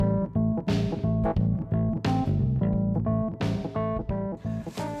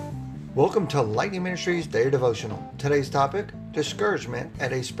Welcome to Lightning Ministries Daily Devotional. Today's topic, discouragement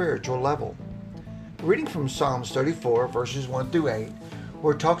at a spiritual level. Reading from Psalms 34, verses 1 through 8,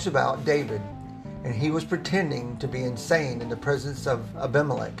 where it talks about David, and he was pretending to be insane in the presence of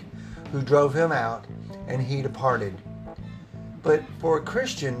Abimelech, who drove him out, and he departed. But for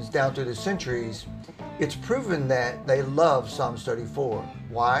Christians down through the centuries, it's proven that they love Psalms 34.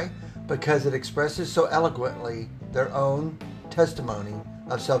 Why? Because it expresses so eloquently their own testimony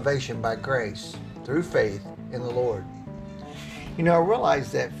of salvation by grace through faith in the Lord. I realize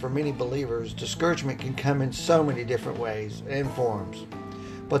that for many believers, discouragement can come in so many different ways and forms.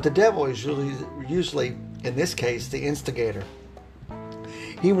 But the devil is usually, in this case, the instigator.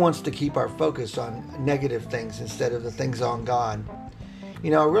 He wants to keep our focus on negative things instead of the things on God. I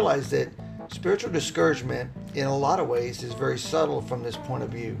realize that spiritual discouragement, in a lot of ways, is very subtle from this point of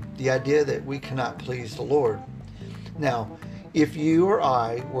view. The idea that we cannot please the Lord. Now, if you or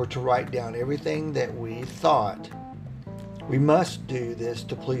I were to write down everything that we thought we must do this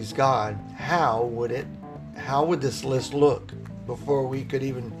to please God, how would this list look before we could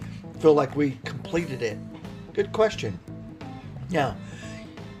even feel like we completed it? Good question. Now,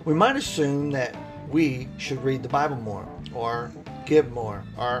 we might assume that we should read the Bible more, or give more,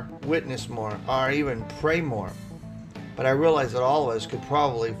 or witness more, or even pray more. But I realize that all of us could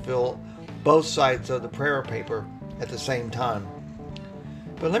probably fill both sides of the prayer paper at the same time.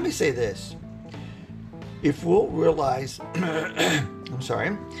 But let me say this. If we'll realize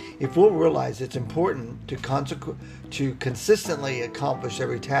it's important to consistently accomplish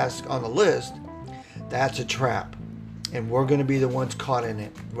every task on the list, that's a trap. And we're going to be the ones caught in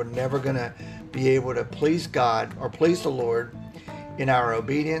it. We're never going to be able to please God or please the Lord in our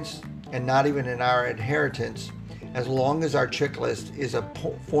obedience, and not even in our inheritance, as long as our checklist is a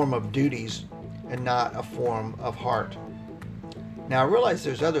form of duties and not a form of heart. Now, I realize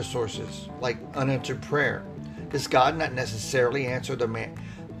there's other sources, like unanswered prayer. Does God not necessarily answer them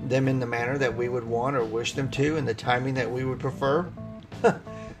in the manner that we would want or wish them to, in the timing that we would prefer?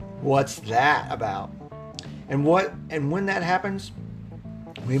 What's that about? And when that happens,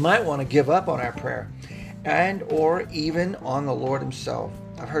 we might want to give up on our prayer, and or even on the Lord Himself.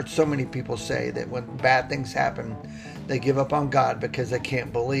 I've heard so many people say that when bad things happen, they give up on God because they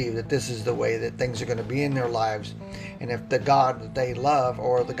can't believe that this is the way that things are going to be in their lives. And if the God that they love,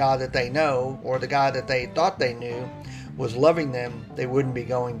 or the God that they know, or the God that they thought they knew was loving them, they wouldn't be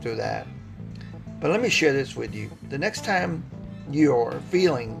going through that. But let me share this with you. The next time you're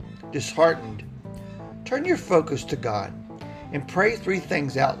feeling disheartened, turn your focus to God and pray 3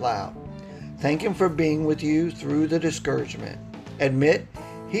 things out loud. Thank Him for being with you through the discouragement. Admit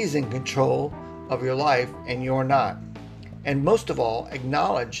He's in control of your life and you're not. And most of all,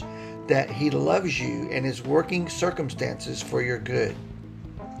 acknowledge that He loves you and is working circumstances for your good.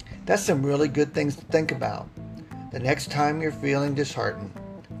 That's some really good things to think about. The next time you're feeling disheartened,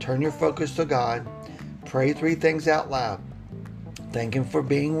 turn your focus to God, pray 3 things out loud. Thank Him for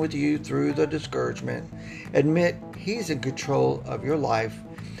being with you through the discouragement. Admit He's in control of your life,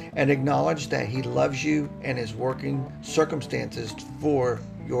 and acknowledge that He loves you and is working circumstances for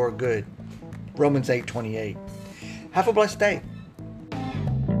your good. Romans 8:28. Have a blessed day.